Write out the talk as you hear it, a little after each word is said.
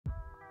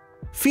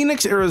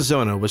Phoenix,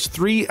 Arizona was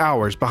 3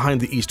 hours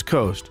behind the East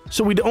Coast,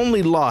 so we'd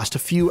only lost a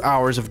few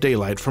hours of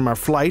daylight from our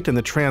flight and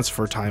the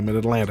transfer time in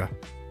Atlanta.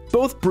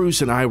 Both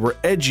Bruce and I were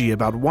edgy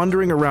about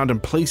wandering around in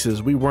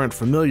places we weren't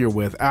familiar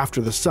with after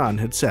the sun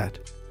had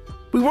set.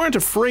 We weren't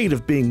afraid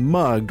of being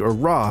mugged or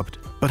robbed,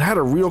 but had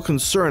a real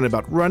concern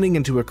about running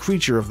into a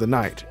creature of the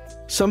night,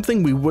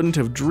 something we wouldn't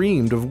have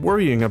dreamed of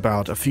worrying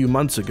about a few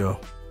months ago.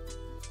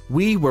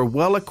 We were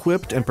well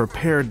equipped and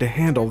prepared to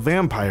handle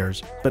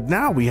vampires, but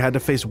now we had to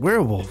face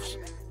werewolves.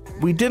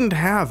 We didn't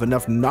have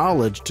enough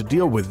knowledge to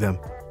deal with them.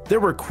 There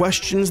were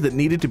questions that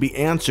needed to be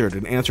answered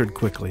and answered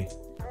quickly.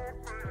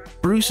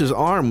 Bruce's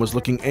arm was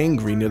looking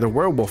angry near the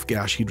werewolf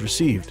gash he'd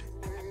received.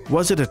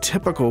 Was it a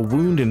typical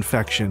wound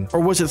infection, or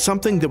was it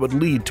something that would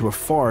lead to a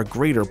far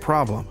greater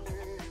problem?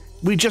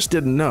 We just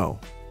didn't know.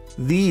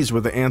 These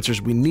were the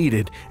answers we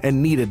needed,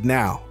 and needed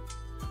now.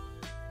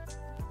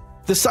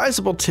 The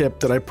sizable tip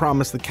that I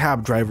promised the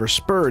cab driver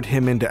spurred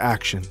him into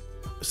action.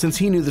 Since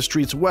he knew the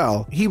streets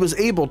well, he was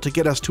able to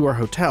get us to our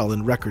hotel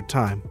in record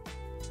time.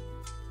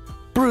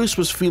 Bruce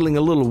was feeling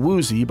a little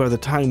woozy by the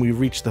time we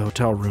reached the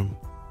hotel room.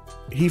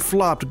 He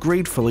flopped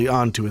gratefully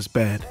onto his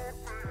bed.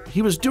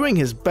 He was doing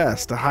his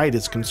best to hide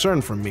his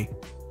concern from me.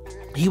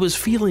 He was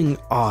feeling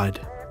odd.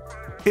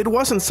 It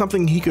wasn't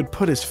something he could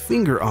put his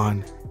finger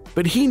on,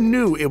 but he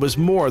knew it was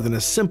more than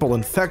a simple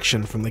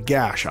infection from the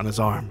gash on his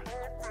arm.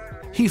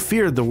 He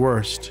feared the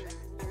worst.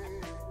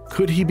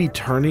 Could he be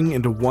turning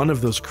into one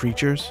of those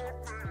creatures?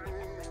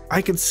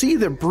 I could see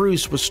that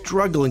Bruce was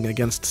struggling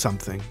against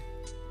something.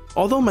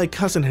 Although my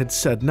cousin had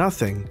said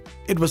nothing,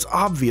 it was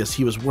obvious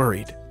he was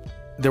worried.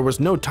 There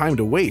was no time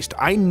to waste.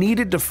 I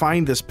needed to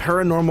find this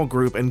paranormal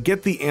group and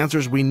get the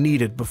answers we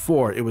needed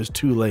before it was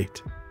too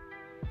late.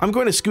 I'm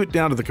going to scoot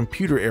down to the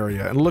computer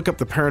area and look up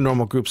the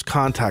paranormal group's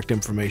contact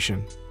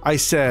information, I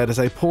said as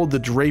I pulled the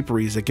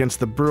draperies against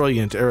the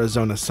brilliant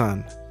Arizona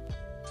sun.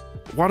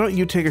 Why don't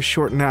you take a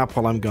short nap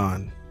while I'm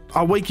gone?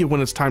 I'll wake you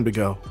when it's time to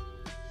go.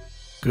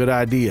 Good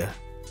idea,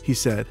 he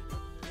said.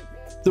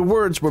 The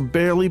words were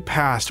barely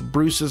past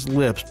Bruce's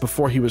lips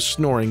before he was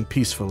snoring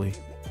peacefully.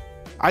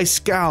 I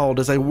scowled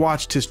as I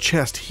watched his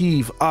chest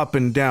heave up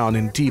and down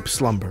in deep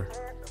slumber.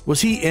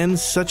 Was he in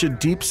such a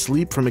deep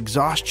sleep from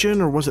exhaustion,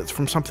 or was it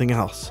from something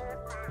else?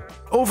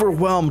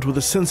 Overwhelmed with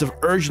a sense of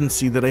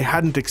urgency that I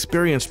hadn't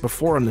experienced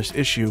before on this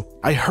issue,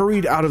 I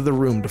hurried out of the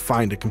room to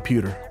find a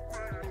computer.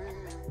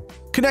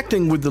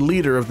 Connecting with the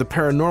leader of the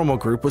paranormal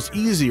group was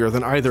easier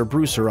than either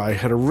Bruce or I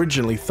had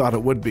originally thought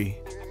it would be.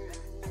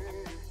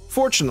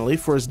 Fortunately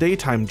for his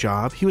daytime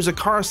job, he was a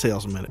car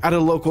salesman at a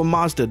local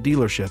Mazda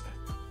dealership.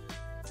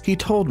 He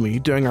told me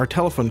during our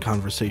telephone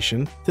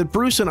conversation that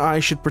Bruce and I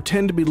should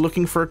pretend to be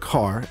looking for a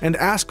car and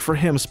ask for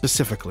him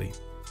specifically.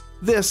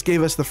 This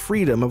gave us the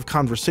freedom of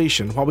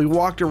conversation while we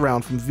walked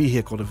around from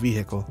vehicle to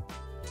vehicle.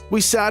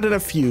 We sat in a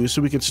few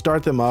so we could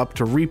start them up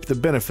to reap the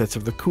benefits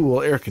of the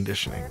cool air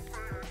conditioning.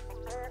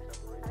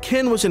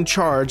 Ken was in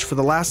charge for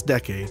the last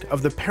decade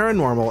of the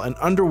Paranormal and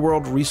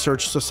Underworld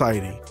Research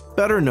Society,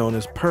 better known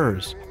as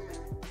PERS.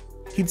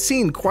 He'd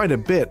seen quite a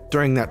bit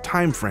during that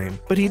time frame,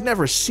 but he'd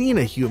never seen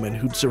a human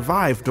who'd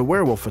survived a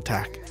werewolf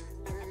attack.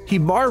 He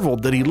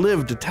marveled that he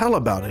lived to tell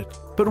about it,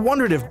 but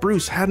wondered if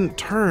Bruce hadn't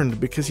turned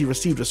because he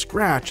received a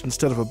scratch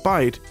instead of a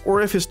bite,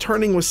 or if his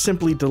turning was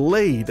simply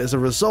delayed as a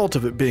result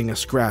of it being a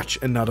scratch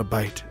and not a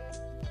bite.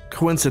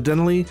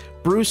 Coincidentally,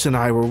 Bruce and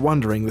I were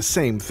wondering the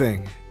same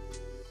thing.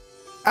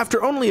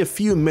 After only a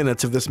few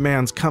minutes of this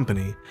man's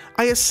company,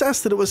 I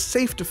assessed that it was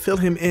safe to fill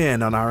him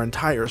in on our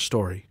entire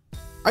story.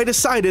 I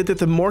decided that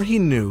the more he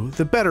knew,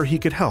 the better he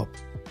could help.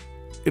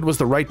 It was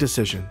the right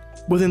decision.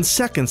 Within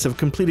seconds of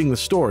completing the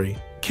story,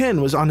 Ken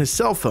was on his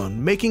cell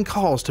phone making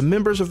calls to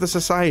members of the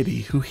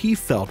society who he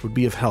felt would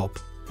be of help.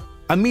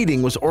 A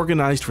meeting was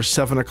organized for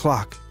 7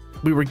 o'clock.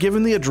 We were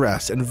given the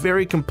address and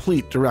very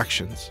complete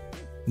directions.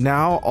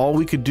 Now all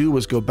we could do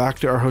was go back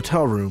to our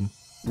hotel room,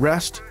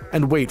 rest,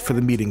 and wait for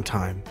the meeting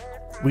time.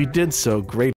 We did so gratefully.